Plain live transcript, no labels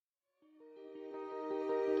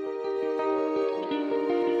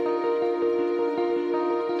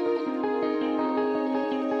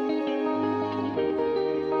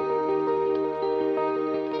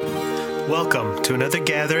Welcome to another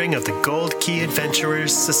gathering of the Gold Key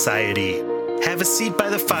Adventurers Society. Have a seat by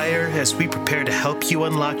the fire as we prepare to help you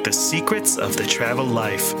unlock the secrets of the travel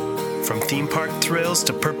life. From theme park thrills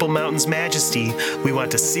to Purple Mountain's majesty, we want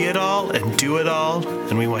to see it all and do it all,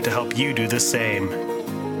 and we want to help you do the same.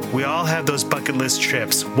 We all have those bucket list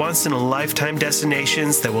trips, once-in-a-lifetime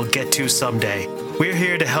destinations that we'll get to someday. We're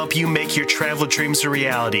here to help you make your travel dreams a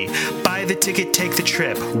reality. Buy the ticket, take the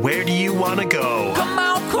trip. Where do you want to go? Come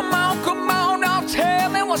on, now tell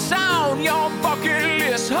me what's on your bucket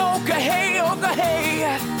list. Okay, hey,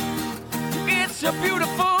 it's a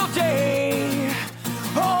beautiful day.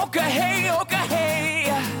 Okay, hey,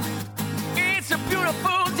 it's a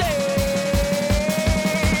beautiful day.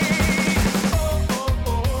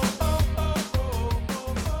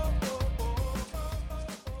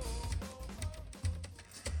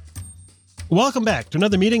 Welcome back to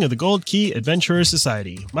another meeting of the Gold Key Adventurers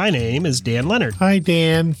Society. My name is Dan Leonard. Hi,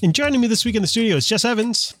 Dan. And joining me this week in the studio is Jess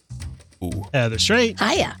Evans. Ooh. Heather Strait.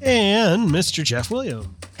 Hiya. And Mr. Jeff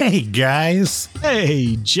William. Hey, guys.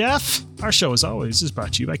 Hey, Jeff. Our show, as always, is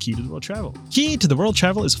brought to you by Key to the World Travel. Key to the World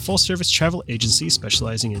Travel is a full-service travel agency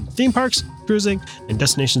specializing in theme parks, cruising, and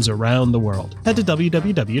destinations around the world. Head to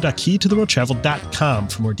www.keytotheworldtravel.com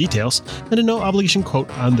for more details and a no-obligation quote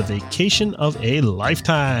on the vacation of a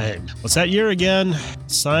lifetime. What's that year again?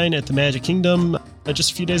 Sign at the Magic Kingdom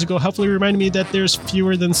just a few days ago helpfully reminded me that there's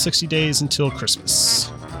fewer than 60 days until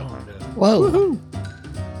Christmas. Whoa. Woohoo.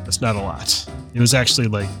 That's not a lot. It was actually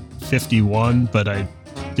like 51, but I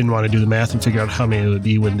didn't want to do the math and figure out how many it would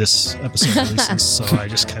be when this episode releases, so I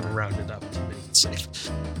just kind of rounded up to make it safe.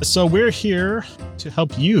 So we're here to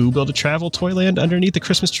help you build a travel toyland underneath the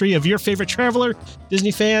Christmas tree of your favorite traveler,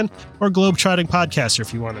 Disney fan, or globe-trotting podcaster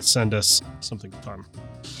if you want to send us something fun.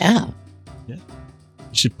 Yeah. You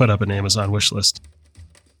should put up an Amazon wish list.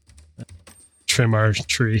 Trim our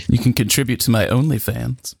tree. You can contribute to my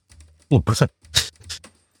OnlyFans.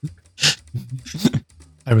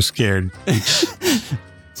 I was scared.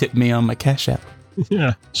 Tip me on my Cash App.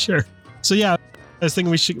 Yeah, sure. So yeah, I was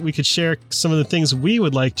thinking we could share some of the things we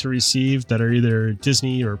would like to receive that are either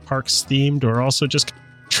Disney or parks themed, or also just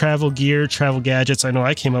travel gear, travel gadgets. I know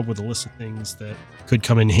I came up with a list of things that could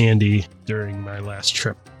come in handy during my last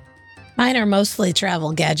trip. Mine are mostly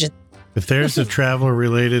travel gadgets. If there's a travel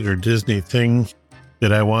related or Disney thing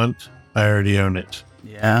that I want, I already own it.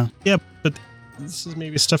 Yeah. Yeah, but this is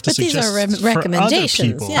maybe stuff to But these suggest are for other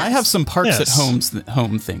recommendations, people. yeah. I have some parks Yes. at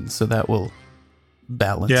home things, so that will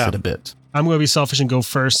balance Yeah. it a bit. I'm going to be selfish and go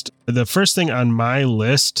first. The first thing on my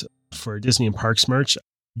list for Disney and Parks merch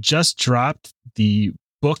just dropped the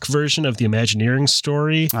book version of the Imagineering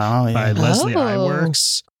story Oh, yeah. by Leslie Oh.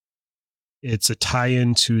 Iwerks. It's a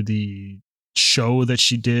tie-in to the show that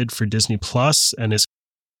she did for Disney Plus, and it's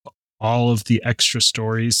all of the extra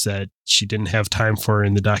stories that she didn't have time for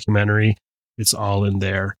in the documentary. It's all in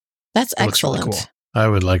there. That's It looks really excellent. cool. I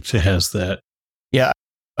would like to have that.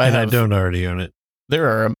 I don't already own it. There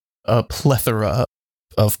are a plethora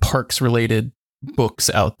of parks-related books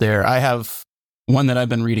out there. I have one that I've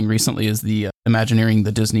been reading recently is the Imagineering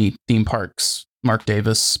the Disney Theme Parks, Mark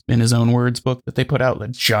Davis, in his own words, book that they put out, a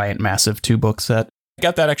giant, massive 2-book set. I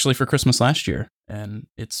got that actually for Christmas last year, and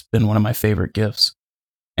it's been one of my favorite gifts.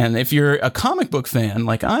 And if you're a comic book fan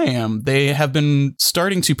like I am, they have been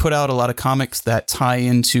starting to put out a lot of comics that tie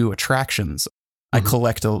into attractions. I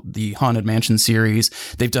collect the Haunted Mansion series.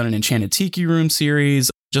 They've done an Enchanted Tiki Room series.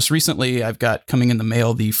 Just recently, I've got coming in the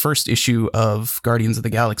mail the first issue of Guardians of the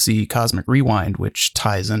Galaxy Cosmic Rewind, which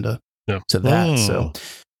ties into to that. Oh. So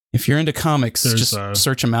if you're into comics, There's, just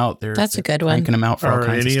search them out. That's a good one. Ranking them out for all Are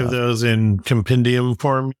kinds any of of stuff. those in compendium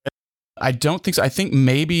form? I don't think so. I think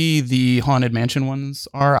maybe the Haunted Mansion ones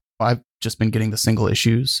are. I've just been getting the single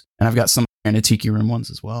issues, and I've got some Enchanted Tiki Room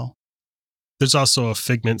ones as well. There's also a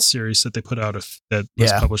Figment series that they put out that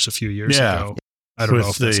was Yeah. published a few years Yeah. ago. I don't know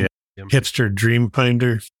if With that's the hipster dream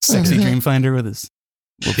finder. Sexy Mhm. Dreamfinder with his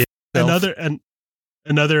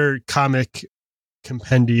another comic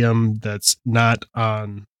compendium that's not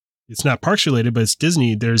on. It's not parks related, but it's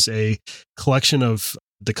Disney. There's a collection of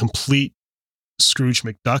the complete Scrooge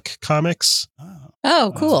McDuck comics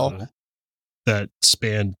Oh, cool. that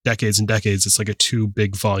span decades and decades. It's like a 2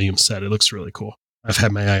 big volume set. It looks really cool. I've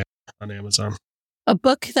had my eye on Amazon. A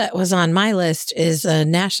book that was on my list is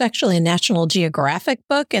actually a National Geographic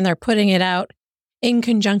book, and they're putting it out in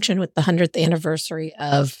conjunction with the 100th anniversary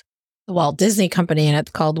of the Walt Disney Company, and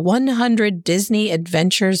it's called 100 Disney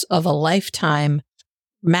Adventures of a Lifetime,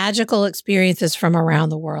 Magical Experiences from Around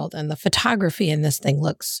the World. And the photography in this thing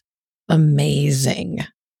looks amazing.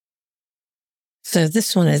 So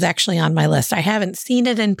this one is actually on my list. I haven't seen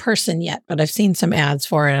it in person yet, but I've seen some ads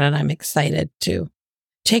for it and I'm excited to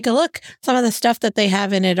take a look. Some of the stuff that they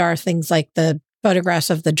have in it are things like the photographs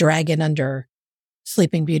of the dragon under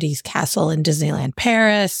Sleeping Beauty's castle in Disneyland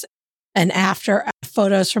Paris, and after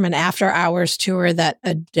photos from an after hours tour that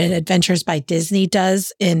Adventures by Disney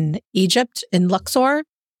does in Egypt, in Luxor,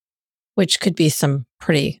 which could be some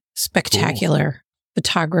pretty spectacular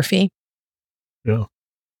photography. Yeah.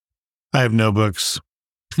 I have no books.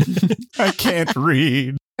 I can't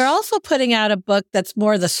read. They're also putting out a book that's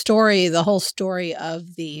more the whole story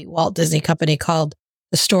of the Walt Disney Company, called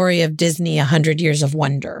The Story of Disney, 100 Years of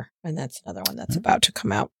Wonder. And that's another one that's about to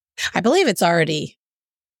come out. I believe it's already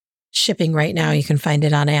shipping right now. You can find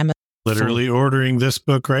it on Amazon. Literally ordering this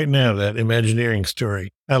book right now, that Imagineering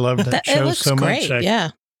story. I love that It show looks so great. much. Yeah.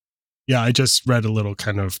 Yeah, I just read a little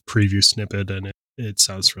kind of preview snippet and it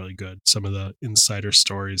sounds really good. Some of the insider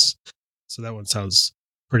stories. So that one sounds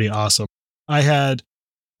pretty awesome. I had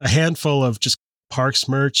a handful of just Parks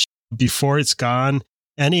merch before it's gone.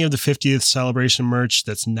 Any of the 50th celebration merch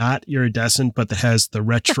that's not iridescent, but that has the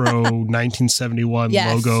retro 1971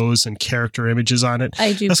 Yes. logos and character images on it.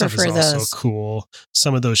 I do That stuff prefer is those. also cool.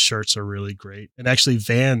 Some of those shirts are really great. And actually,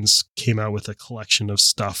 Vans came out with a collection of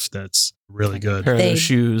stuff that's really good. Pair of They- those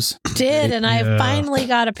shoes. Did, and I Yeah. finally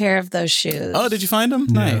got a pair of those shoes. Oh, did you find them?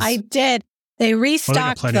 Yeah. Nice. I did. They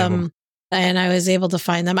restocked plenty of them, them. and I was able to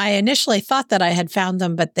find them. I initially thought that I had found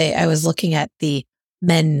them, but I was looking at the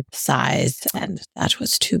men's size, and that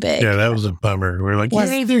was too big. Yeah, that was a bummer. We're like, Was-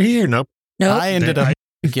 yay, they're here. Nope. Nope. I ended They- up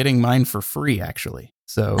getting mine for free, actually.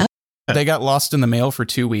 So Oh. they got lost in the mail for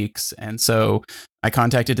 2 weeks. And so I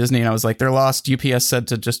contacted Disney and I was like, they're lost. UPS said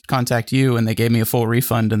to just contact you. And they gave me a full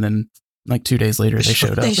refund. And then like 2 days later, they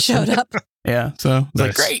showed up. They showed up. Yeah. So I was like,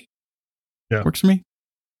 Nice. great. Yeah. Works for me.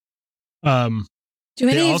 Do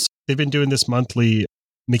any? They've been doing this monthly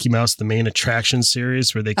Mickey Mouse the Main Attraction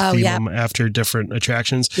series where they Oh, theme yeah. them after different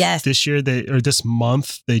attractions. Yes. This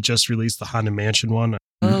month they just released the Haunted Mansion one.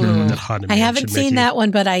 Oh. That Haunted I Mansion haven't seen Mickey. that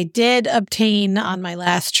one, but I did obtain on my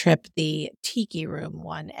last trip the Tiki Room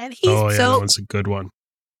one, and he's Oh yeah, that so one's a good one.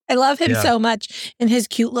 I love him Yeah. so much in his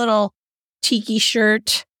cute little tiki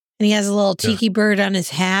shirt, and he has a little Yeah. tiki bird on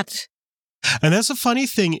his hat. And that's the funny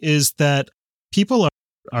thing is that people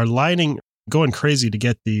are going crazy to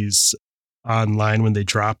get these online when they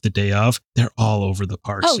drop the day of. They're all over the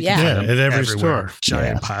parks. Oh, You yeah. can Yeah, find them at every everywhere. store.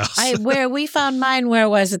 Giant piles. Where we found mine, where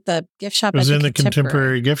was it? The gift shop. It was at in the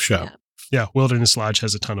Contemporary Gift Shop. Yeah, Wilderness Lodge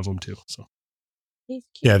has a ton of them too. So He's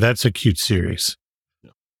cute. Yeah, that's a cute series.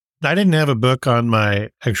 I didn't have a book on my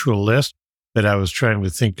actual list, but I was trying to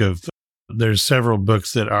think of, there's several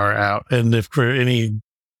books that are out. And if for any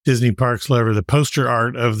Disney Parks lover, the poster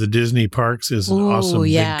art of the Disney Parks is an Ooh, awesome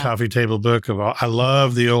yeah. big coffee table book of all. I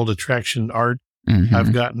love the old attraction art. Mhm.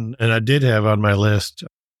 I've gotten, and I did have on my list,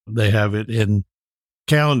 they have it in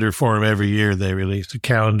calendar form every year. They release a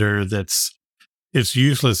calendar it's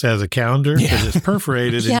useless as a calendar, Yeah. but it's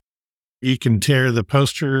perforated. Yeah. And you can tear the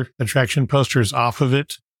attraction posters off of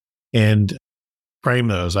it and frame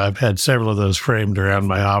those. I've had several of those framed around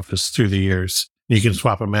my office through the years. You can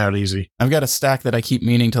swap them out easy. I've got a stack that I keep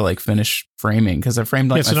meaning to like finish framing because I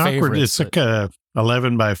framed like it's my an awkward, favorites. it's like a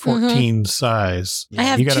 11 by 14 size. I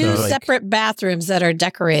have You gotta two be, like- separate bathrooms that are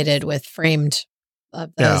decorated with framed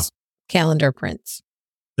of those Yeah. calendar prints.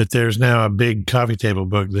 But there's now a big coffee table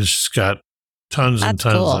book that's just got tons and That's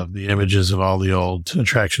tons cool. of the images of all the old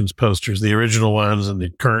attractions posters, the original ones and the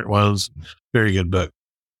current ones. Very good book.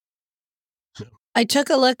 I took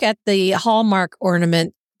a look at the Hallmark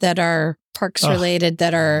ornament that are parks related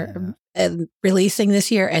that are releasing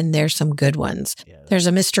this year, and there's some good ones. There's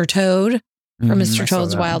a Mr. Toad from Mhm, Mr. I saw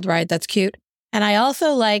Toad's that Wild Ride. That's cute. And I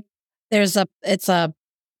also like, it's a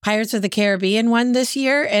Pirates of the Caribbean one this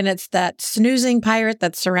year, and it's that snoozing pirate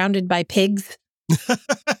that's surrounded by pigs.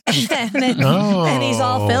 And he's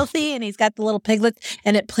all Oh. filthy, and he's got the little piglets,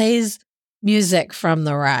 and it plays music from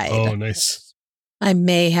the ride. oh, nice. I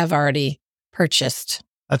may have already purchased.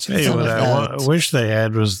 I'll tell you Some what of I those. wish they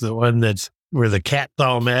had was the one that's where the cat's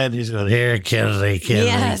all mad. He's going, here, Kennedy, Kennedy.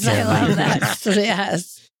 Yes, I love that.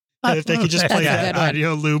 Yes. And if they could just play That's a an good one.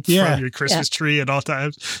 audio loop Yeah. from your Christmas tree at all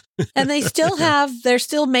times. And they're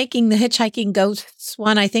still making the Hitchhiking Ghosts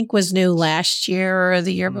one. I think was new last year or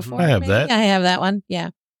the year Mhm. before. I have maybe. that. I have that one.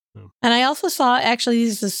 Yeah. Oh. And I also saw, actually,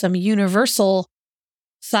 this is some Universal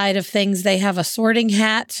side of things. They have a Sorting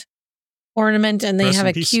Hat ornament, and they Rest have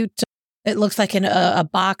in a peace. cute, it looks like a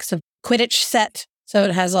box of Quidditch set. So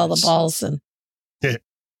it has all the Nice. balls and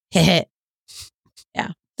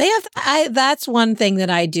yeah. They have, that's one thing that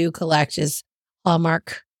I do collect is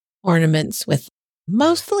Hallmark ornaments with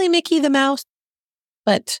mostly Mickey the Mouse,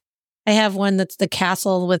 but I have one that's the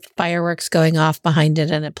castle with fireworks going off behind it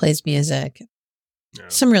and it plays music. Yeah.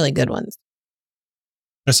 Some really good ones.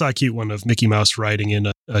 I saw a cute one of Mickey Mouse riding in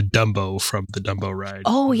a Dumbo from the Dumbo ride.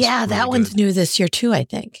 Oh, It was yeah. really That one's good. new this year, too, I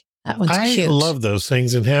think. That one's I cute. love those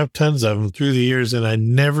things and have tons of them through the years. And I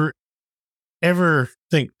never, ever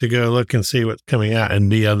think to go look and see what's coming out and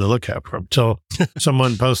be on the lookout for them until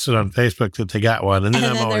someone posted on Facebook that they got one. And then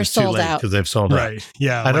And I'm then they're always too sold late out. because they've sold out. Right.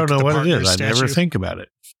 Yeah. I don't know the what it partner is. I never statue. think about it.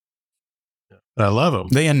 But I love them.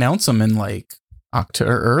 They announce them in like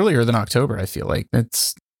October, earlier than October. I feel like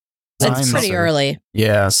it's signs pretty are- early.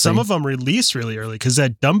 Yeah, Some so- of them released really early because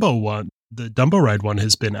that Dumbo one, the Dumbo ride one,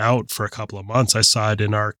 has been out for a couple of months. I saw it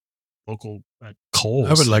in our local at Kohl's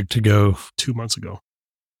I would like to go 2 months ago.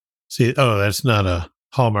 see. Oh, that's not a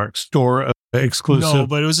Hallmark store exclusive. No,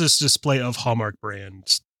 but it was this display of Hallmark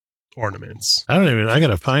brand ornaments. I got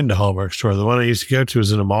to find a Hallmark store. The one I used to go to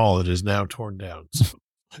is in a mall that is now torn down. So,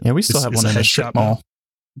 yeah, we still It's- have it's one a in the head strip shop now. mall.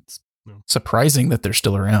 It's No. surprising that they're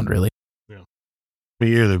still around, really.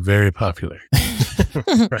 year they're very popular.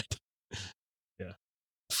 Right. Yeah.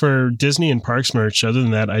 For Disney and parks merch, other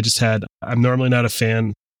than that, I'm normally not a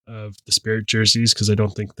fan of the Spirit jerseys because I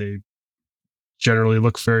don't think they generally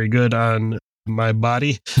look very good on my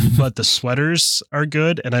body, but the sweaters are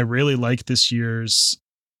good. And I really like this year's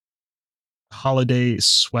holiday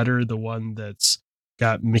sweater, the one that's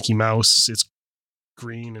got Mickey Mouse. It's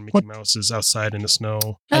green and Mickey Mouse is outside in the snow.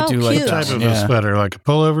 I do like cute. that. Type of Yeah. a sweater, like a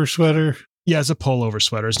pullover sweater. Yeah, it's a pullover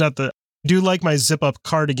sweater. It's not I do like my zip up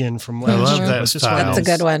cardigan from I last love year. that It's just style. one of That's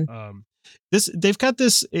a those, good one. They've got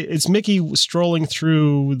this. It's Mickey strolling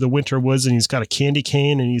through the winter woods, and he's got a candy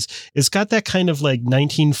cane, and it's got that kind of like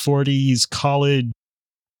 1940s college,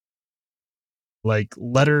 like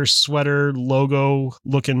letter sweater logo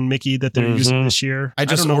looking Mickey that they're using this year. I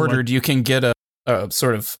just don't know what- ordered. You can get a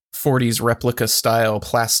sort of 40s replica style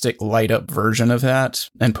plastic light up version of that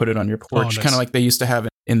and put it on your porch, nice. kind of like they used to have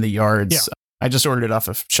it in the yards. Yeah. I just ordered it off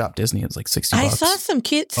of Shop Disney. It was like $60. I saw some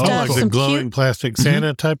cute Oh, stuff. like the some glowing cute. plastic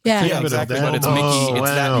Santa type. Yeah. thing, Yeah, but of exactly. that? But it's Oh, Mickey. It's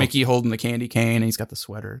that wow. Mickey holding the candy cane, and he's got the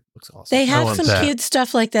sweater. It looks awesome. They have want some that. cute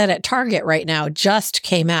stuff like that at Target right now. Just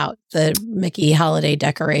came out the Mickey holiday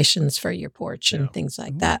decorations for your porch and Yeah. things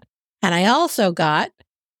like that. And I also got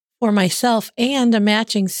for myself and a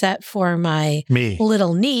matching set for my Me.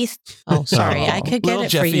 little niece. Oh, sorry. Oh. I could get Little it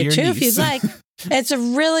Jeffy, for you your too if niece. you'd like. It's a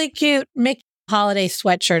really cute Mickey holiday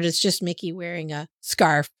sweatshirt. It's just Mickey wearing a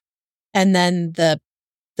scarf. And then the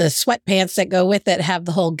sweatpants that go with it have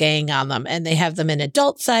the whole gang on them. And they have them in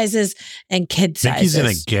adult sizes and kid Mickey's sizes. in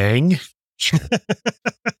a gang.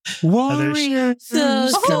 Warrior. So,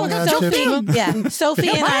 Oh, I got Sophie, Sophie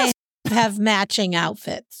and I have matching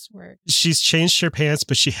outfits. She's changed her pants,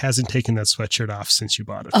 but she hasn't taken that sweatshirt off since you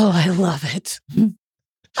bought it. Oh, I love it.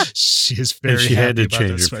 She is very And she happy had to about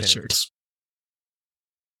change that her sweatshirt. pants.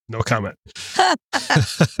 No comment.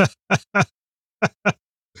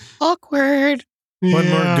 Awkward. One Yeah.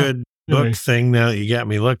 more good book Anyway. thing now that you got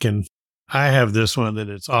me looking. I have this one that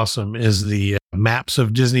it's awesome is the maps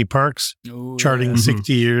of Disney parks, Ooh, charting yeah.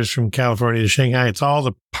 60 years from California to Shanghai. It's all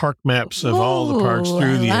the park maps of all the parks Ooh,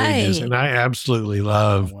 through I the ages. like. And I absolutely I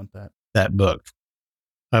love want that. that book.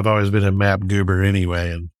 I've always been a map goober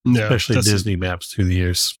anyway, and Yeah, especially that's, Disney maps through the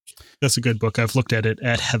years. That's a good book. I've looked at it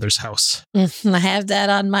at Heather's house. I have that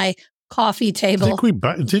on my coffee I table. think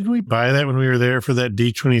did we buy that when we were there for that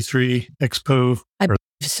D23 Expo?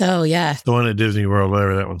 So, yeah. The one at Disney World,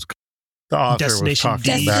 whatever that one's called. The author was Destination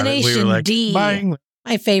talking D. about it. We were Destination like, D. buying.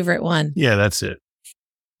 My favorite one. Yeah, that's it.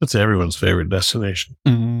 That's everyone's favorite destination.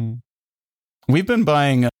 We've been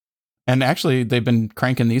buying, and actually they've been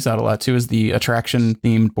cranking these out a lot too, is the attraction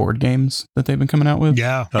themed board games that they've been coming out with.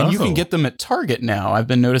 Yeah. And you Oh. can get them at Target now. I've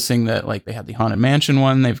been noticing that like they have the Haunted Mansion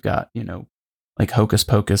one. They've got, like Hocus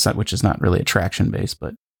Pocus, which is not really attraction based,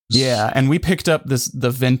 but yeah. And we picked up the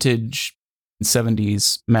vintage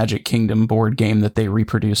 70s Magic Kingdom board game that they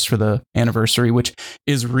reproduced for the anniversary, which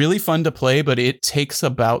is really fun to play, but it takes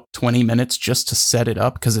about 20 minutes just to set it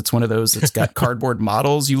up because it's one of those that's got cardboard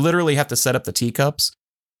models. You literally have to set up the teacups.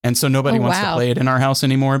 And so nobody Oh, wants to wow. play it in our house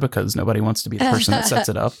anymore because nobody wants to be the person that sets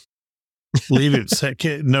it up. Leave it set.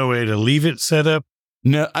 No way to leave it set up.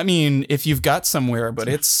 No, I mean, if you've got somewhere, but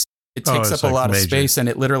it takes it's up a like lot of major. space, and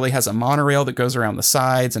it literally has a monorail that goes around the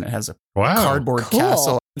sides, and it has a Wow. cardboard cool.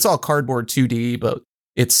 castle. It's all cardboard 2D, but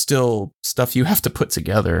it's still stuff you have to put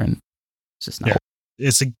together, and it's just not. Yeah.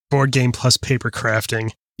 It's a board game plus paper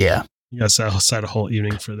crafting. Yeah, You got to set aside a whole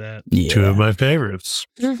evening for that. Two of my favorites.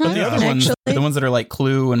 Mhm. But the Yeah. other ones, Actually- the ones that are like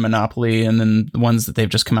Clue and Monopoly, and then the ones that they've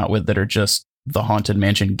just come out with that are just the Haunted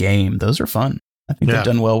Mansion game, those are fun. I think Yeah. they've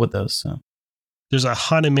done well with those. So There's a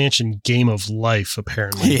Haunted Mansion Game of Life,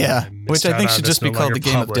 apparently. Yeah, which I think should just be called the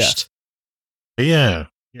Game of Death. Yeah.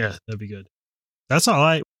 Yeah, that'd be good. That's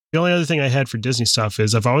all the only other thing I had for Disney stuff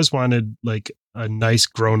is I've always wanted like a nice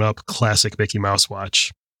grown-up classic Mickey Mouse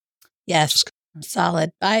watch. Yes.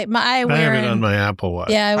 Solid. I have it on my Apple Watch.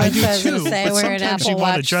 Yeah, I do was too, gonna say, but wear an sometimes Apple you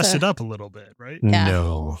want to Watch dress it up a little bit, right? Yeah.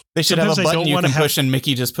 No. They should have a Sometimes I button don't you wanna can have- push and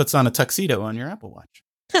Mickey just puts on a tuxedo on your Apple Watch.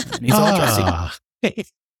 And he's all dressy. Ah,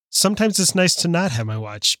 Sometimes it's nice to not have my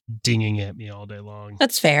watch dinging at me all day long.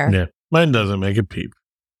 That's fair. yeah. Mine doesn't make a peep.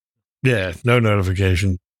 Yeah. No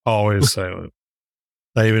notification. Always silent.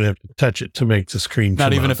 I even have to touch it to make the screen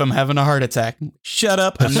Not come even up. if I'm having a heart attack. Shut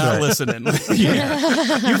up. I'm That's not right. listening.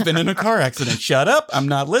 Yeah. You've been in a car accident. Shut up. I'm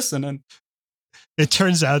not listening. It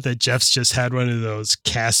turns out that Jeff's just had one of those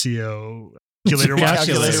Casio calculator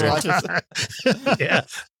Calculator watches. Yeah.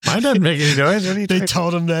 Mine doesn't make any noise. What are you They talking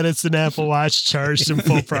told him that it's an Apple Watch charged in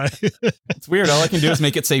full price. It's weird. All I can do is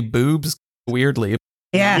make it say boobs weirdly.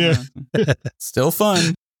 Yeah. Still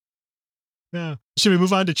fun. Yeah. Should we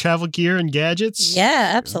move on to travel gear and gadgets?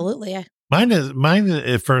 Yeah, absolutely. Mine,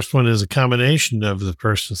 the first one is a combination of the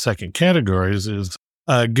first and second categories. Is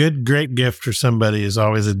a great gift for somebody is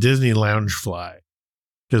always a Disney Loungefly.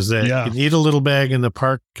 Because you can eat a little bag in the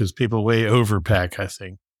park because people way overpack, I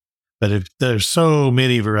think. But if there's so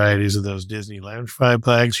many varieties of those Disney Loungefly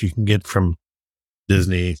bags you can get from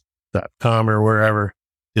Disney.com or wherever,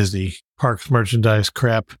 Disney Parks merchandise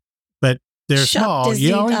crap. But they're small.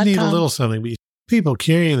 You always need a little something. But people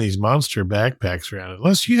carrying these monster backpacks around,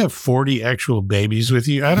 unless you have 40 actual babies with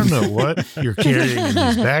you, I don't know what you're carrying in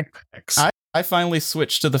these backpacks. I finally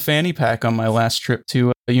switched to the fanny pack on my last trip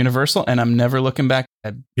to Universal, and I'm never looking back.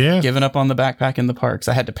 I've given up on the backpack in the parks.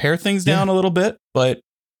 I had to pare things down a little bit, but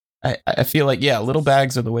I feel like, little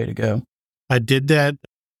bags are the way to go. I did that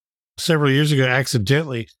several years ago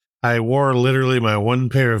accidentally. I wore literally my one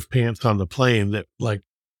pair of pants on the plane that like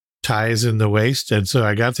ties in the waist. And so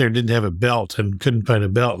I got there and didn't have a belt and couldn't find a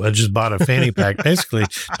belt. I just bought a fanny pack basically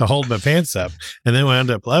to hold my pants up and then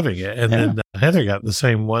wound up loving it. And then Heather got the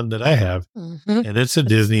same one that I have. Mm-hmm. And it's a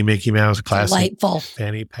Disney Mickey Mouse classic Delightful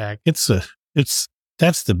fanny pack. That's the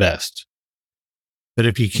best. But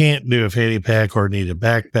if you can't do a fanny pack or need a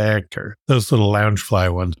backpack, or those little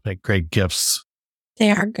Loungefly ones make great gifts.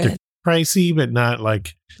 They are good. They're pricey, but not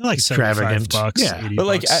like extravagant. $75, Yeah. $80. But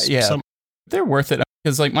like, they're worth it.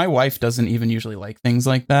 Because like my wife doesn't even usually like things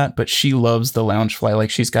like that, but she loves the Loungefly. Like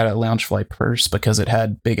she's got a Loungefly purse because it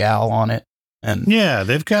had Big Al on it. And yeah,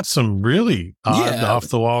 they've got some really odd off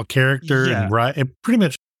the wall character and ride, and pretty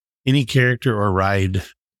much any character or ride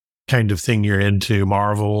kind of thing you're into.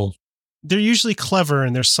 Marvel. They're usually clever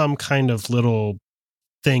and there's some kind of little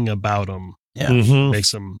thing about them. Yeah. Mm-hmm.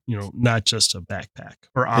 Makes them, not just a backpack.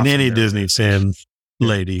 And any Disney fan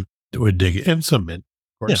lady would dig it. And some men,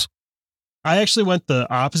 of course. Yeah. I actually went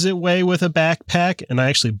the opposite way with a backpack, and I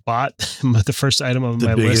actually bought the first item on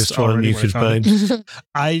my list. The biggest one you could find.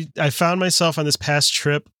 I found myself on this past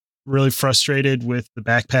trip really frustrated with the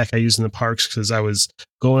backpack I use in the parks because I was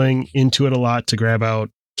going into it a lot to grab out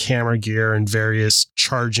camera gear and various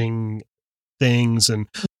charging things and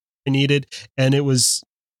I needed, and it's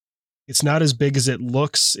not as big as it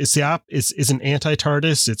looks. It's an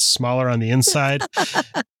anti-TARDIS. It's smaller on the inside.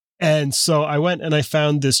 And so I went and I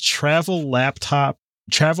found this travel backpack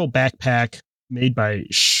made by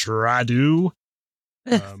Shradu,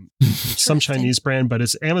 some Chinese brand, but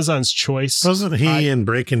it's Amazon's choice. Wasn't he in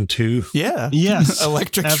Breaking 2? Yeah. Yes.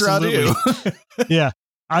 Electric absolutely. Shradu. Yeah.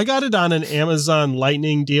 I got it on an Amazon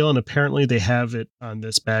Lightning deal, and apparently they have it on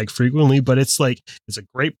this bag frequently, but it's a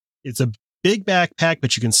big backpack,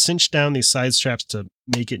 but you can cinch down these side straps to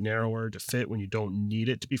make it narrower to fit when you don't need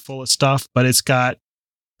it to be full of stuff. But it's got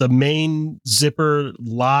the main zipper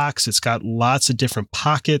locks. It's got lots of different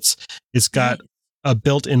pockets. It's got a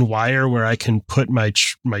built-in wire where I can put my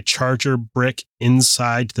charger brick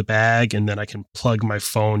inside the bag, and then I can plug my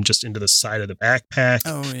phone just into the side of the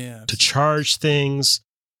backpack to charge things.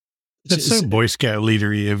 That's so Boy Scout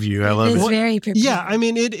leadery of you. I love it. It's very prepared. Yeah, I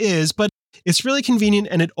mean, it is, but it's really convenient,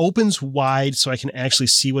 and it opens wide so I can actually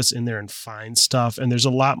see what's in there and find stuff. And there's a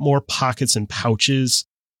lot more pockets and pouches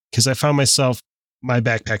because I found my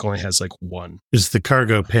backpack only has like one. It's the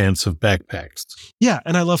cargo pants of backpacks. Yeah,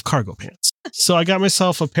 and I love cargo pants. So I got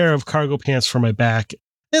myself a pair of cargo pants for my back.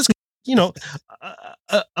 It's,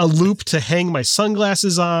 a loop to hang my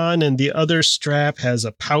sunglasses on, and the other strap has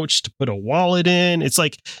a pouch to put a wallet in. It's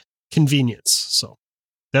like convenience. So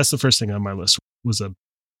that's the first thing on my list was a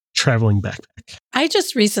traveling backpack. I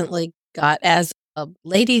just recently got, as a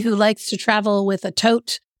lady who likes to travel with a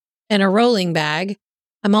tote and a rolling bag,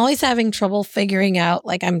 I'm always having trouble figuring out,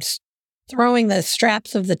 like I'm throwing the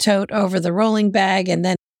straps of the tote over the rolling bag, and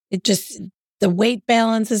then the weight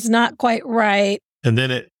balance is not quite right. And then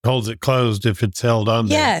it holds it closed if it's held on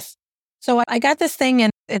there. Yes. So I got this thing,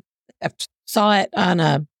 and I saw it on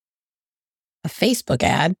a Facebook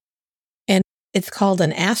ad, and it's called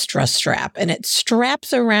an Astra strap, and it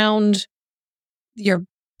straps around your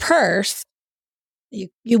purse.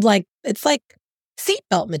 It's like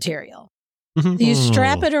seatbelt material. You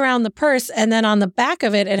strap it around the purse, and then on the back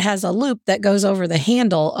of it, it has a loop that goes over the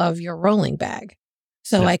handle of your rolling bag.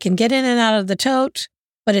 So I can get in and out of the tote,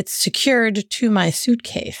 but it's secured to my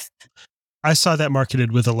suitcase. I saw that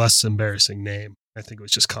marketed with a less embarrassing name. I think it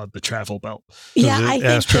was just called the travel belt. Yeah, I think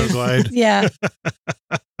Astroglide. Yeah.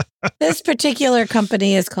 This particular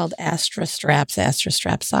company is called Astra Straps,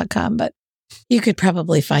 astrastraps.com, but you could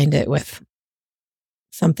probably find it with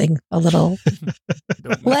something a little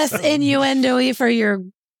less innuendo-y for your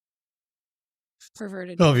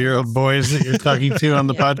perverted 12-year-old boys that you're talking to on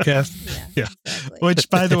the podcast. Yeah. Exactly. Which,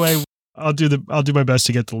 by the way, I'll do my best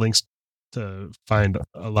to get the links to find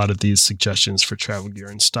a lot of these suggestions for travel gear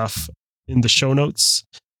and stuff in the show notes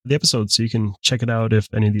of the episode, so you can check it out if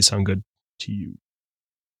any of these sound good to you.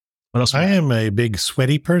 What else? I am a big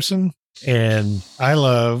sweaty person, and I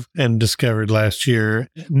love and discovered last year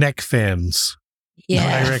neck fans.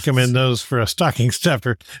 Yeah. I recommend those for a stocking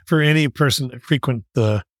stuffer for any person that frequent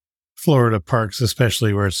the Florida parks,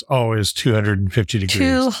 especially where it's always 250 degrees.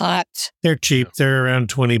 Too hot. They're cheap. They're around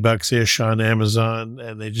 $20-ish on Amazon,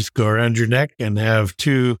 and they just go around your neck and have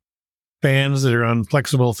two fans that are on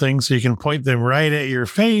flexible things, so you can point them right at your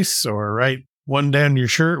face or right one down your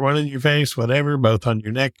shirt, one in your face, whatever, both on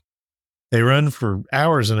your neck. They run for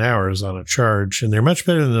hours and hours on a charge, and they're much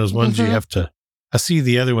better than those ones you have to. I see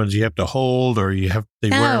the other ones you have to hold, or they wear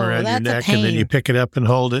them around your neck, and then you pick it up and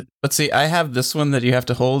hold it. But see, I have this one that you have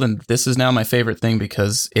to hold, and this is now my favorite thing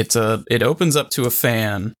because it opens up to a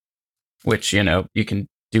fan, which, you can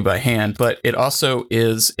do by hand, but it also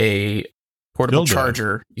is a portable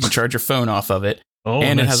charger. You can charge your phone off of it,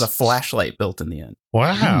 and it has a flashlight built in the end.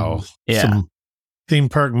 Wow. Yeah. Some theme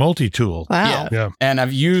park multi-tool. Wow. Yeah. And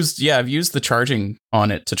I've used the charging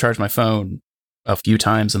on it to charge my phone a few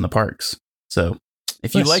times in the parks. So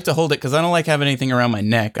if you like to hold it, because I don't like having anything around my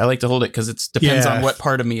neck, I like to hold it because it depends on what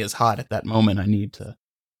part of me is hot at that moment. I need to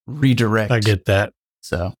redirect. I get that.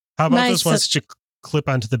 So how about those ones that you clip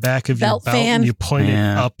onto the back of your belt and you point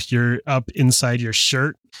it up inside your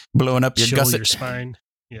shirt, blowing up your gusset, your spine?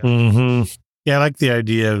 Yeah. Mm-hmm. Yeah, I like the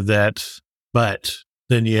idea of that, but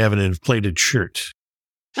then you have an inflated shirt.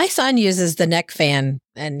 My son uses the neck fan,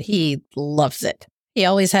 and he loves it. He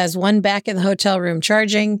always has one back in the hotel room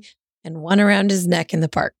charging, and one around his neck in the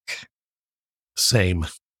park. Same.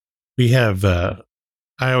 We have, I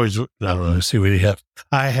don't know, see what you have.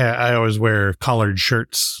 I always wear collared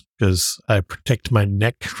shirts because I protect my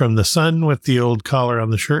neck from the sun with the old collar on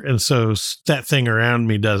the shirt. And so that thing around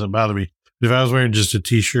me doesn't bother me. If I was wearing just a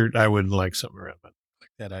t-shirt, I wouldn't like something around my neck like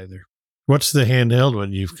that either. What's the handheld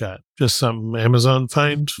one you've got? Just some Amazon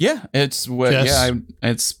find? Yeah, it's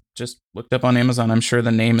it's just looked up on Amazon. I'm sure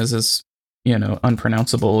the name is as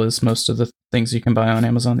unpronounceable as most of the things you can buy on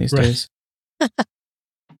Amazon these days.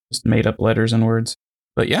 Just made up letters and words.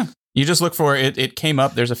 But yeah, you just look for it. It came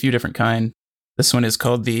up. There's a few different kind. This one is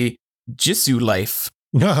called the Jisoo Life.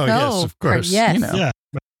 Oh, yes, of course. Yes.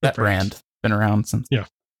 That brand been around since. Yeah.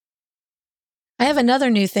 I have another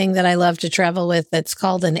new thing that I love to travel with that's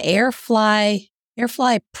called an Airfly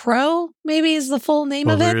Pro, maybe is the full name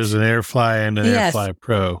of it. There is an Airfly and an Airfly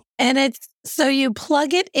Pro. And so you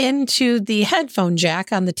plug it into the headphone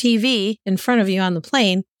jack on the TV in front of you on the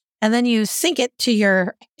plane, and then you sync it to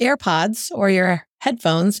your AirPods or your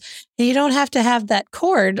headphones, and you don't have to have that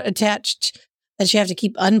cord attached that you have to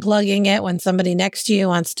keep unplugging it when somebody next to you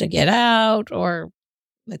wants to get out, or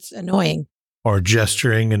it's annoying. Or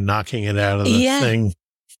gesturing and knocking it out of the thing.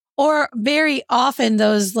 Or very often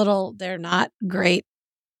they're not great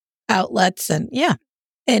outlets, and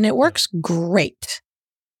it works great.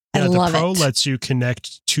 I love it. The Pro lets you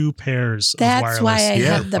connect two pairs of wireless That's why I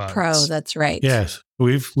have the AirPods. Pro. That's right. Yes.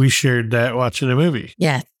 We shared that watching a movie.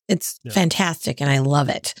 Yeah. It's fantastic, and I love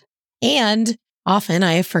it. And often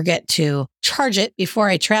I forget to charge it before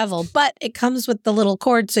I travel, but it comes with the little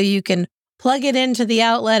cord so you can plug it into the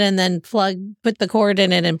outlet and then put the cord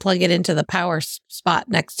in it and plug it into the power spot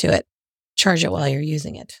next to it. Charge it while you're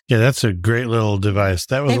using it. Yeah, that's a great little device.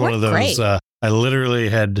 That was one of those I literally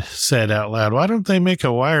had said out loud, why don't they make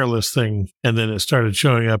a wireless thing? And then it started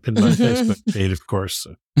showing up in my Facebook feed, of course.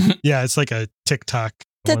 So. Yeah, it's like a TikTok.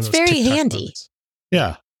 That's very handy. Buttons.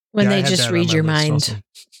 Yeah. When they just read your mind.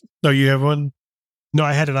 Oh, you have one? No,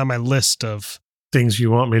 I had it on my list of Things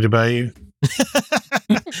you want me to buy you?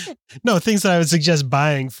 No, things that I would suggest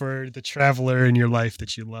buying for the traveler in your life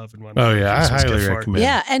that you love and want. Oh yeah, I Christmas highly gift for. recommend.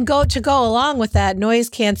 Yeah, and go along with that, noise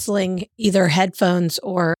canceling either headphones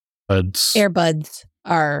or Buds. earbuds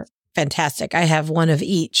are fantastic. I have one of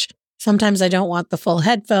each. Sometimes I don't want the full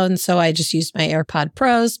headphones, so I just use my AirPod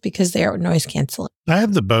Pros because they are noise canceling. I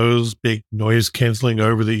have the Bose big noise canceling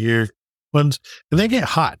over the ear ones, and they get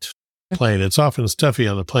hot. Plane. It's often stuffy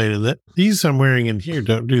on the plane, and these I'm wearing in here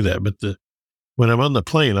don't do that. But when I'm on the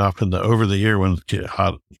plane, often the over the ear ones get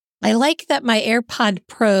hot. I like that my AirPod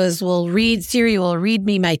Pros Siri will read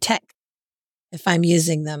me my text if I'm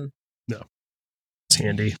using them. It's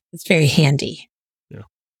handy, It's very handy.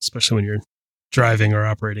 especially when you're driving or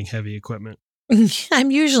operating heavy equipment.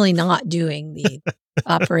 I'm usually not doing the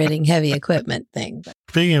operating heavy equipment thing. But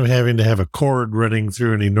Speaking of having to have a cord running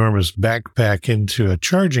through an enormous backpack into a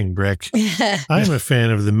charging brick, I'm a fan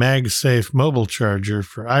of the MagSafe mobile charger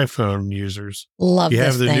for iPhone users. love You this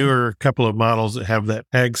have the thing. newer couple of models that have that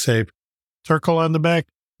MagSafe circle on the back.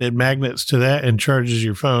 It magnets to that and charges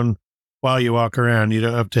your phone while you walk around. You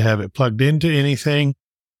don't have to have it plugged into anything.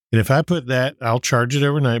 And if I put that, I'll charge it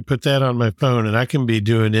overnight, put that on my phone, and I can be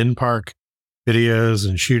doing in-park videos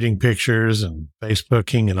and shooting pictures and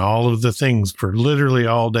Facebooking and all of the things for literally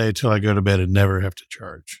all day till I go to bed and never have to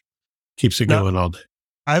charge. Keeps it Now- going all day.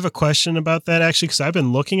 I have a question about that actually, because I've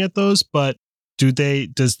been looking at those, but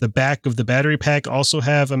does the back of the battery pack also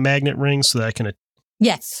have a magnet ring so that I can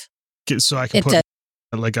Yes. It put does.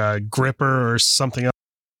 like a gripper or something else?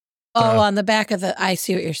 Oh, on the back of I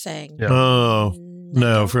see what you're saying. Yeah. Oh,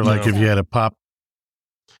 no, for like if you had a pop,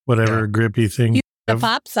 whatever grippy thing. You you a have,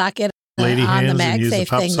 pop socket lady on the hands and use a MagSafe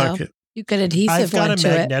pop thing, though. socket. You could adhesive I've got one a to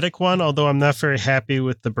it. magnetic one, although I'm not very happy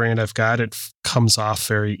with the brand I've got. It comes off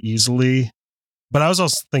very easily. But I was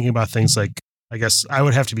also thinking about things like, I guess I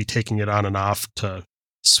would have to be taking it on and off to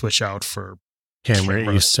switch out for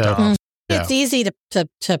Camera stuff. Mm. Yeah. It's easy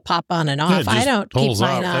to pop on and Yeah, off. it I just don't keep pulls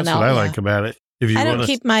mine off. on That's all what I yeah. like about it. If you I don't want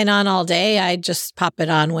keep mine on all day. I just pop it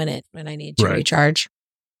on when I need to Right. recharge.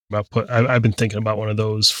 I've been thinking about one of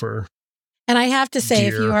those for. And I have to say,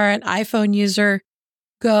 if Dear. you are an iPhone user,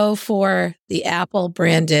 go for the Apple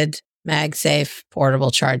branded MagSafe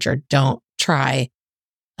portable charger. Don't try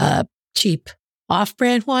a cheap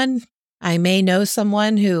off-brand one. I may know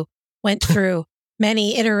someone who went through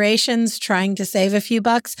many iterations trying to save a few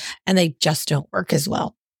bucks, and they just don't work as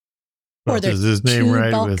well. Or they're is his name too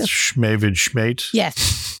right bulk- with Schmavid Schmate?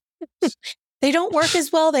 Yes. They don't work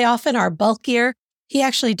as well. They often are bulkier. He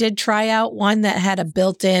actually did try out one that had a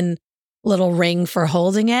built-in little ring for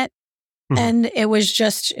holding it. Mhm. And it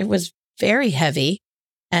was very heavy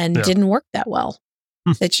and Yeah. didn't work that well.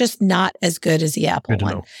 Hmm. It's just not as good as the Apple Good to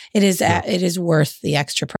one. know. It is Yeah. it is worth the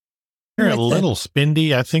extra price. They're a With the- little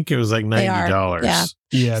spendy. I think it was like They are, $90. yeah.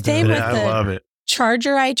 Yeah, Same they're- with I the- love it.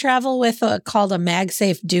 Charger I travel with called a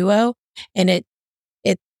MagSafe Duo, and it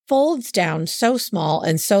folds down so small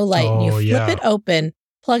and so light. And you Oh, flip yeah. it open,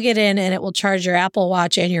 plug it in, and it will charge your Apple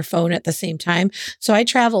Watch and your phone at the same time. So I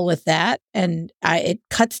travel with that, and it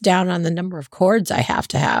cuts down on the number of cords I have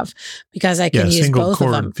to have because I Yeah, can use single both of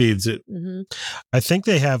cord them. feeds it. Mhm. I think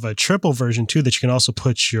they have a triple version too that you can also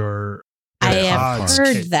put your I have AirPods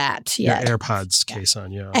heard ca- that. your Yes. AirPods case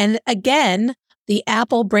on. Yeah, And again, the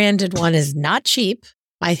Apple branded one is not cheap.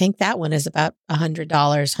 I think that one is about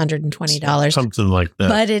 $100, $120. Something like that.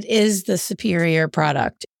 But it is the superior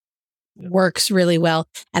product. Works really well.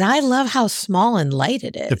 And I love how small and light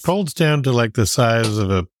it is. It folds down to like the size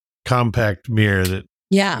of a compact mirror that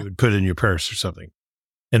Yeah. you would put in your purse or something.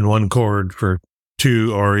 And one cord for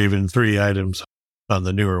 2 or even 3 items on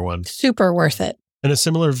the newer one. Super worth it. in a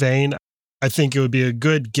similar vein, I think it would be a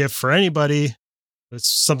good gift for anybody. It's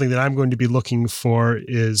something that I'm going to be looking for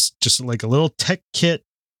is just like a little tech kit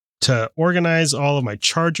to organize all of my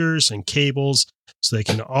chargers and cables so they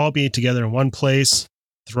can all be together in one place.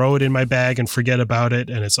 Throw it in my bag and forget about it,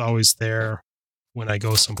 and it's always there when I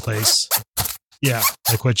go someplace. Yeah,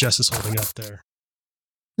 like what Jess is holding up there.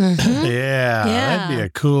 Mhm. Yeah, that'd be a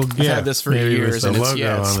cool gift. I've had this for Maybe years, with and the it's,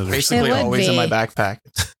 logo it's on it or basically It would always in my be. backpack.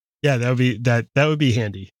 Yeah, that would be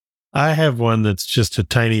handy. I have one that's just a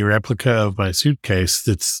tiny replica of my suitcase.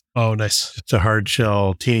 That's Oh, nice. just a hard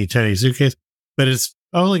shell, teeny tiny suitcase, but it's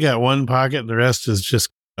only got one pocket and the rest is just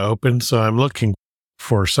open. So I'm looking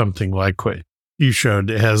for something like what you showed.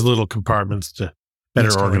 It has little compartments to better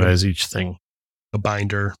That's kind of organize each thing. A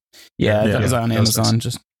binder. Yeah, Yeah. that was on That was Amazon.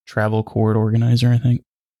 Just travel cord organizer, I think.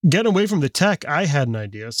 Getting away from the tech, I had an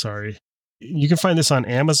idea. Sorry. You can find this on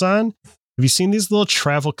Amazon. Have you seen these little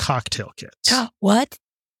travel cocktail kits? What?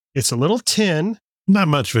 It's a little tin Not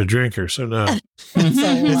much of a drinker, so no. That's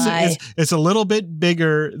a lie. It's a little bit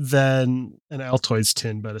bigger than an Altoids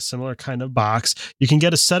tin, but a similar kind of box. You can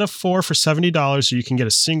get a set of 4 for $70, or you can get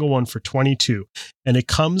a single one for $22. And it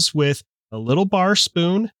comes with a little bar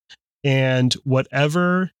spoon and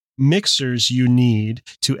whatever mixers you need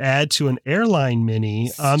to add to an airline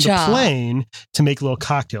mini on the Stop. plane to make little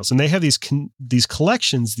cocktails. And they have these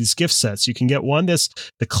collections, these gift sets. You can get one that's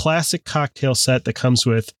the classic cocktail set that comes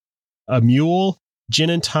with a mule, gin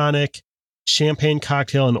and tonic, champagne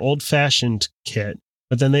cocktail, and old-fashioned kit.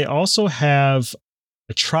 But then they also have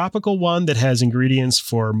a tropical one that has ingredients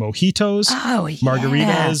for mojitos, Oh, yeah.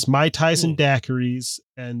 margaritas, Mai Tais, and daiquiris.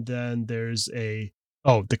 And then there's the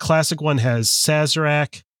classic one has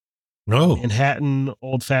Sazerac, Oh, Manhattan,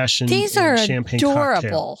 old-fashioned, These and are champagne cocktail.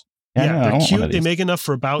 adorable. Yeah, I they're want cute. one of They these. make enough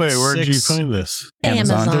for about wait, where did you 6. find this?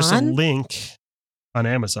 Amazon. There's a Amazon. link on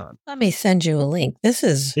Amazon. Let me send you a link. This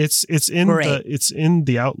is It's in Great.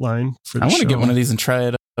 the outline for the I want to show. get one of these and try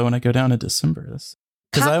it when I go down in December.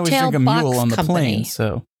 Because I always Cocktail drink a mule Box on the Company. plane.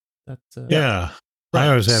 So that's Yeah. Right. I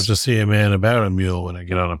always have to see a man about a mule when I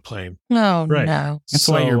get on a plane. oh Right. no. that's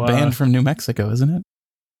why you're banned from New Mexico, isn't it?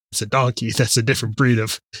 It's a donkey. That's a different breed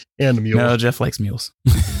of animal. No, Jeff likes mules.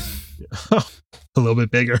 A little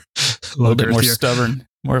bit bigger, A little bit more girthier. stubborn,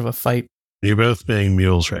 more of a fight. You're both being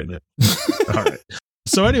mules right now. All right.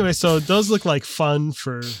 So anyway, those look like fun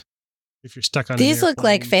for if you're stuck on. These an look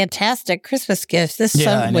like airplane. fantastic Christmas gifts. This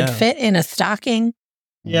Yeah, I some would know. fit in a stocking.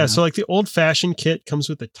 Yeah. So like the old fashioned kit comes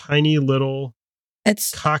with a tiny little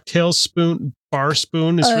It's cocktail bar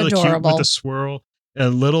spoon. It's really cute Adorable. with a swirl.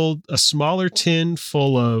 A smaller tin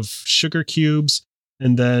full of sugar cubes,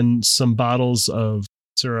 and then some bottles of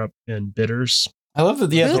syrup and bitters. I love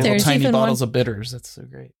that. Yeah, Ooh, the little there's tiny even bottles one- of bitters. That's so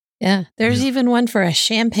great. yeah. There's Yeah. even one for a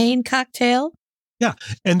champagne cocktail.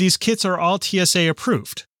 And these kits are all TSA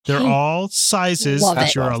approved. They're Hmm. all sizes Love that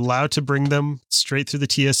it. you're allowed to bring them straight through the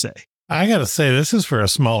TSA. I got to say, this is for a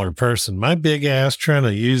smaller person. My big ass trying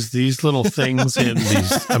to use these little things in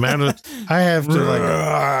these amount of, I have to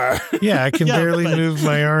I can Yeah, barely but- move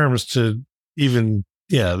my arms to even,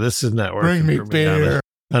 this is not working for me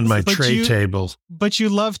on my But tray you- table. But you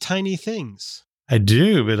love tiny things. I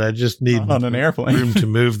do, but I just need On an airplane. room to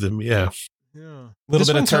move them. Yeah, Yeah. A little This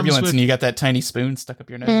bit one of comes turbulence, with- and you got that tiny spoon stuck up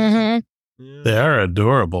your nose. Mm-hmm. Yeah. they are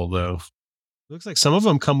adorable though. Looks like some of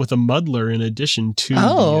them come with a muddler in addition to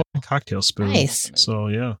Oh. the cocktail spoon. Nice. So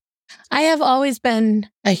yeah. I have always been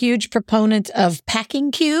a huge proponent of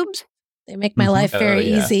packing cubes. They make my Mhm. life very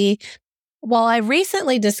Oh, yeah. easy. Well, I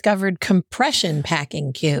recently discovered compression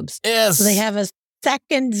packing cubes. Yes. So they have a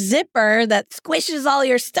second zipper that squishes all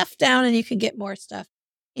your stuff down and you can get more stuff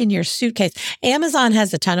in your suitcase. Amazon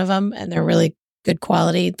has a ton of them and they're really good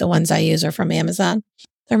quality. The ones I use are from Amazon.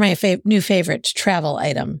 They're my new favorite travel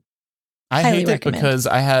item. I highly hate it recommend. because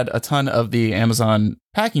I had a ton of the Amazon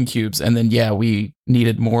packing cubes, and then we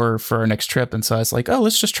needed more for our next trip, and so I was like, oh,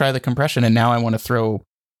 let's just try the compression, and now I want to throw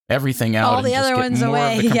everything out All and the just other get ones more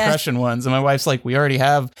away, of the yes. compression ones. And my wife's like, we already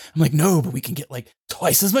have. I'm like, no, but we can get like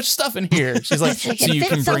twice as much stuff in here. She's like, We so can you fit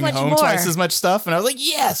can so bring much home more. twice as much stuff, and I was like,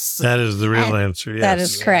 yes. That is the real That- answer. Yes. that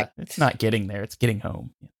is correct. It's not getting there; it's getting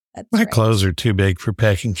home. That's My right. clothes are too big for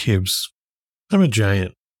packing cubes. I'm a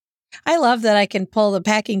giant. I love that I can pull the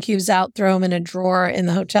packing cubes out, throw them in a drawer in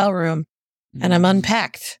the hotel room, and I'm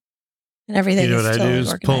unpacked. And everything You know is what I still do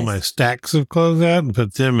is pull my organized. stacks of clothes out and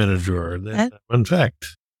put them in a drawer. Then Huh? I'm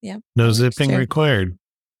unpacked. Yeah, No that works zipping too. required.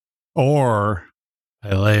 Or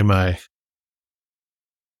I lay my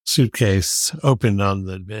suitcase open on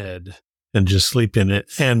the bed and just sleep in it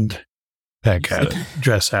and pack out,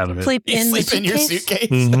 dress out of it. Sleep You in the sleep in your suitcase? suitcase,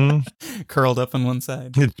 Mhm. curled up on one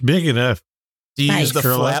side. It's big enough. Do you use Nice. the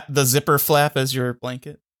Curl up. flap, the zipper flap, as your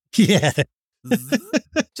blanket? Yeah.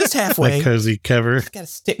 Just My halfway. cozy cover. Just gotta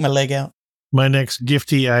stick my leg out. My next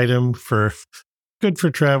gifty item for good for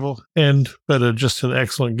travel but just an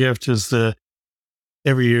excellent gift is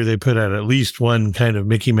every year they put out at least one kind of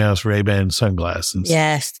Mickey Mouse Ray-Ban sunglasses.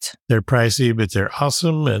 Yes. They're pricey, but they're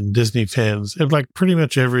awesome. And Disney fans, and like pretty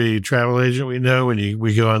much every travel agent we know, when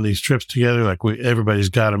we go on these trips together, like everybody's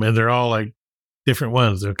got them, and they're all like different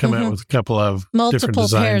ones. They'll come Mhm. out with a couple of different Multiple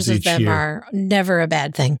designs pairs of each them year. are never a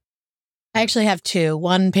bad thing. I actually have two.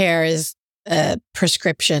 One pair is a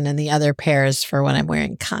prescription, and the other pair is for when I'm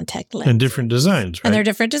wearing contact lenses. And different designs, right? And they're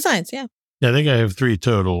different designs. Yeah. Yeah, I think I have 3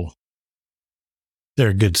 total.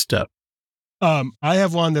 They're good stuff. I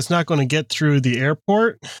have one that's not going to get through the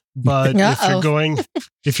airport, but Uh-oh.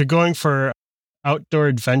 if you're going for outdoor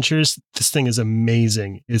adventures, this thing is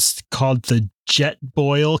amazing. It's called the Jet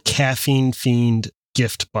Boil Caffeine Fiend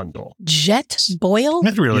gift bundle. Jet boil?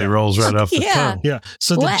 That really Yeah. rolls right off the Yeah. tongue. Yeah.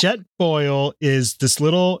 So the What? Jet Boil is this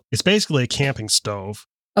little, it's basically a camping stove.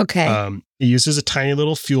 Okay. It uses a tiny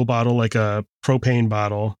little fuel bottle, like a propane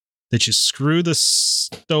bottle, that you screw the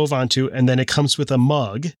stove onto, and then it comes with a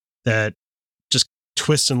mug that just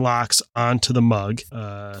twists and locks onto the mug.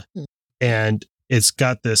 And it's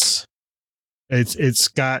got this, it's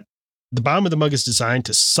got, the bottom of the mug is designed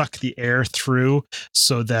to suck the air through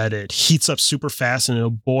so that it heats up super fast, and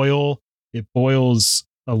it boils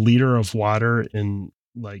a liter of water in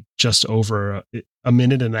like just over a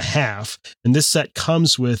minute and a half. And this set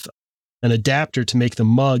comes with an adapter to make the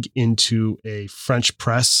mug into a French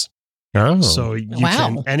press. Oh, So you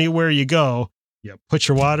can, anywhere you go, you put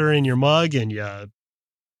your water in your mug and you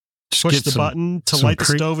just push get the some- button to some light the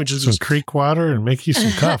creek- stove and just some goes, creek water and make you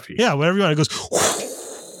some coffee. yeah, whatever you want. It goes,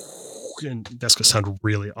 and that's going to sound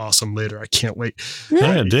really awesome later. I can't wait.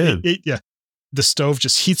 Yeah, it did. Yeah. The stove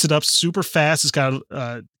just heats it up super fast. It's got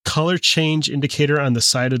a color change indicator on the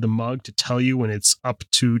side of the mug to tell you when it's up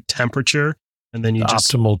to temperature. And then you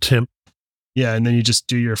just, Optimal temp. yeah, and then you just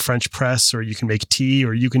do your French press, or you can make tea,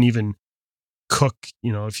 or you can even cook,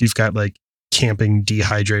 if you've got like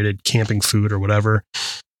dehydrated camping food or whatever,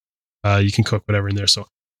 you can cook whatever in there. So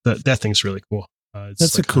that thing's really cool.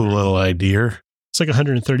 That's a cool little idea. It's like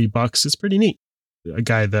 $130. It's pretty neat. A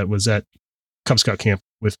guy that was at Cub Scout camp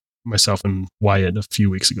with myself and Wyatt a few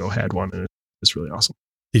weeks ago had one, and it's really awesome.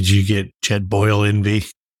 Did you get Jet Boil envy?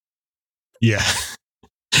 Yeah.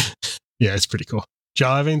 Yeah, it's pretty cool. Do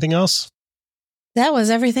y'all have anything else? That was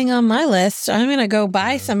everything on my list. I'm going to go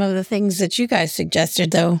buy some of the things that you guys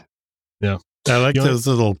suggested, though. I like You know- those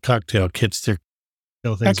little cocktail kits.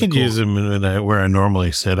 I could use them where I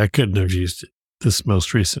normally sit. I couldn't have used it this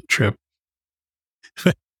most recent trip.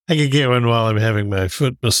 I could get one while I'm having my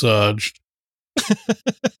foot massaged.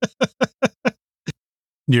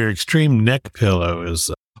 Your extreme neck pillow is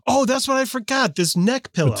Oh, that's what I forgot. This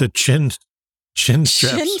neck pillow. with the chin straps. Chin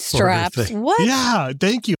sort of straps. thing. What? Yeah,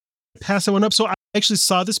 thank you. Pass that one up. So I actually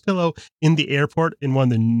saw this pillow in the airport in one of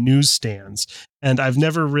the newsstands, and I've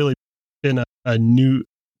never really been a new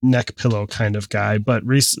neck pillow kind of guy, but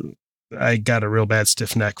recently I got a real bad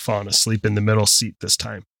stiff neck falling asleep in the middle seat this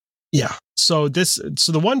time. Yeah. So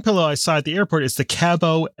the one pillow I saw at the airport is the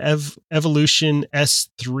Cabo Evolution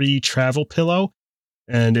S3 travel pillow,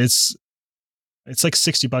 and it's like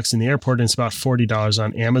 $60 in the airport, and it's about $40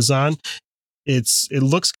 on Amazon. It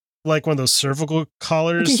looks like one of those cervical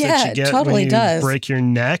collars Yeah, that you it get totally when you does. break your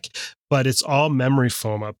neck, but it's all memory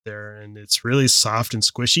foam up there, and it's really soft and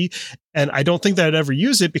squishy. And I don't think that I'd ever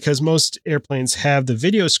use it because most airplanes have the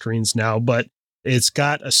video screens now, but it's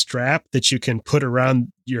got a strap that you can put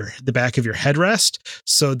around the back of your headrest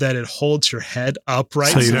so that it holds your head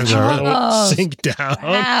upright So you don't go- sink down.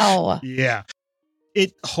 Wow. Yeah.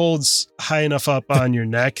 It holds high enough up on your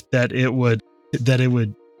neck that it would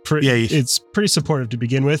it's pretty supportive to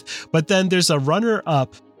begin with. But then there's a runner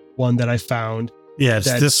up one that I found. Yeah, it's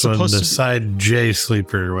That's this one, supposed the to be- side J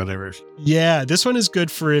sleeper or whatever. Yeah, this one is good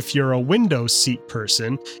for if you're a window seat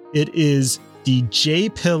person. It is the J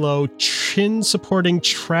Pillow chin supporting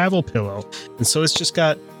travel pillow. And so it's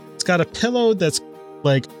got a pillow that's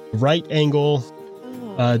like right angle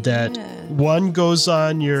that one goes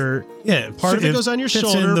on your part of it goes on your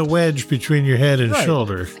fits shoulder. in the wedge between your head and Right.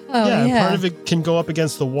 shoulder. Oh, yeah, yeah. and part of it can go up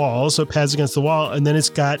against the wall, so it pads against the wall, and then it's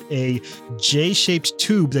got a J-shaped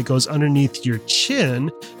tube that goes underneath your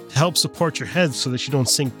chin to help support your head so that you don't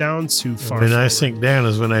sink down too far. When I forward. sink down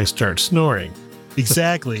is when I start snoring.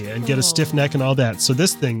 Exactly, and get a stiff neck and all that. So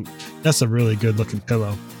this thing, that's a really good looking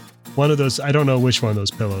pillow. One of those, I don't know which one of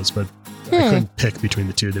those pillows, but I couldn't pick between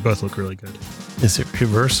the two. They both look really good. Is it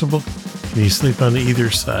reversible? Can you sleep on either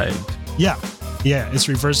side? Yeah, it's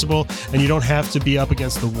reversible, and you don't have to be up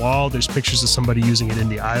against the wall. There's pictures of somebody using it in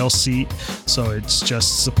the aisle seat, so it's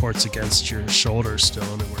just supports against your shoulders still,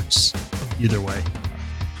 and it works either way.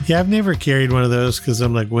 Yeah, I've never carried one of those because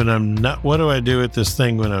I'm like, when I'm not, what do I do with this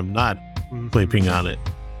thing when I'm not sleeping on it?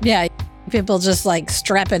 Yeah. People just like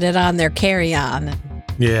strapping it on their carry-on.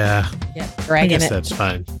 Yeah, Yeah, I dragging guess it. that's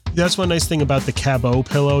fine. That's one nice thing about the Cabo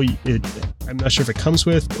pillow. I'm not sure if it comes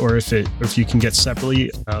with or if you can get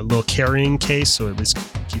separately a little carrying case, so at least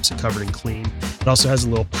keeps it covered and clean. It also has a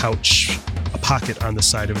little pouch, a pocket on the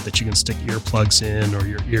side of it that you can stick earplugs in or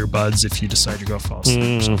your earbuds if you decide you're going to fall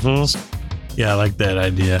asleep. Yeah, I like that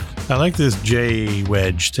idea. I like this J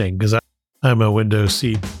wedge thing because I'm a window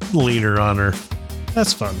seat leaner on her.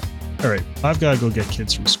 That's fun. All right, I've got to go get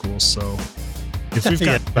kids from school, so if we've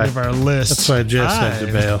got Yeah, end of our list, That's why Jess had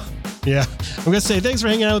to bail. Yeah, I'm going to say thanks for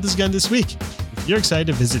hanging out with us again this week. If If you're excited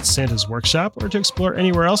to visit Santa's workshop or to explore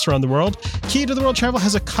anywhere else around the world, Key to the World Travel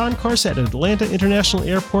has a concourse at Atlanta International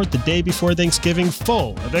Airport the day before Thanksgiving,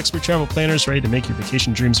 full of expert travel planners ready to make your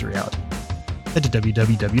vacation dreams a reality. Head to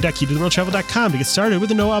www.keytotheworldtravel.com to get started with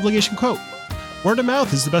a no-obligation quote. Word of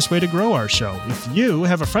mouth is the best way to grow our show. If you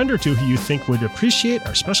have a friend or two who you think would appreciate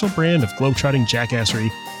our special brand of globetrotting jackassery,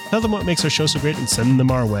 tell them what makes our show so great and send them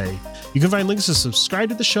our way. You can find links to subscribe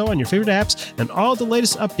to the show on your favorite apps and all the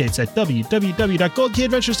latest updates at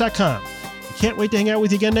www.goldkeyadventures.com. We can't wait to hang out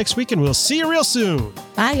with you again next week, and we'll see you real soon.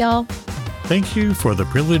 Bye, y'all. Thank you for the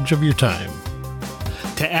privilege of your time.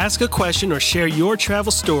 To ask a question or share your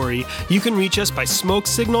travel story, you can reach us by smoke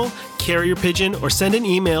signal, carrier pigeon, or send an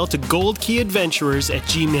email to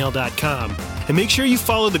goldkeyadventurers@gmail.com. And make sure you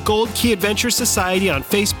follow the Gold Key Adventures Society on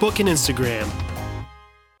Facebook and Instagram.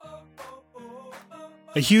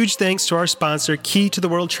 A huge thanks to our sponsor, Key to the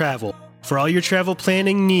World Travel. For all your travel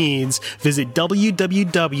planning needs, visit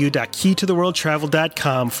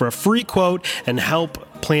www.keytotheworldtravel.com for a free quote and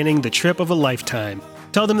help planning the trip of a lifetime.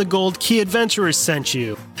 Tell them the Gold Key Adventurers sent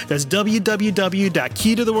you. That's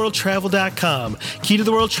www.keytotheworldtravel.com. Key to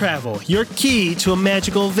the World Travel, your key to a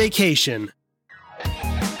magical vacation.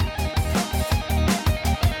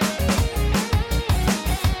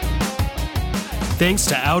 Thanks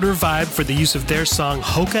to Outer Vibe for the use of their song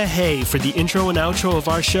Hoka Hey for the intro and outro of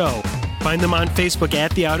our show. Find them on Facebook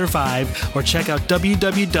at The Outer Vibe or check out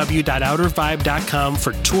www.outervibe.com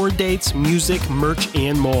for tour dates, music, merch,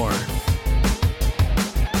 and more.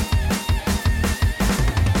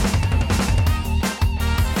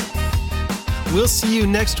 We'll see you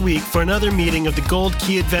next week for another meeting of the Gold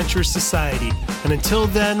Key Adventurers Society. And until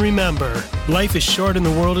then, remember, life is short and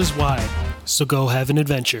the world is wide, so go have an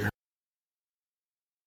adventure.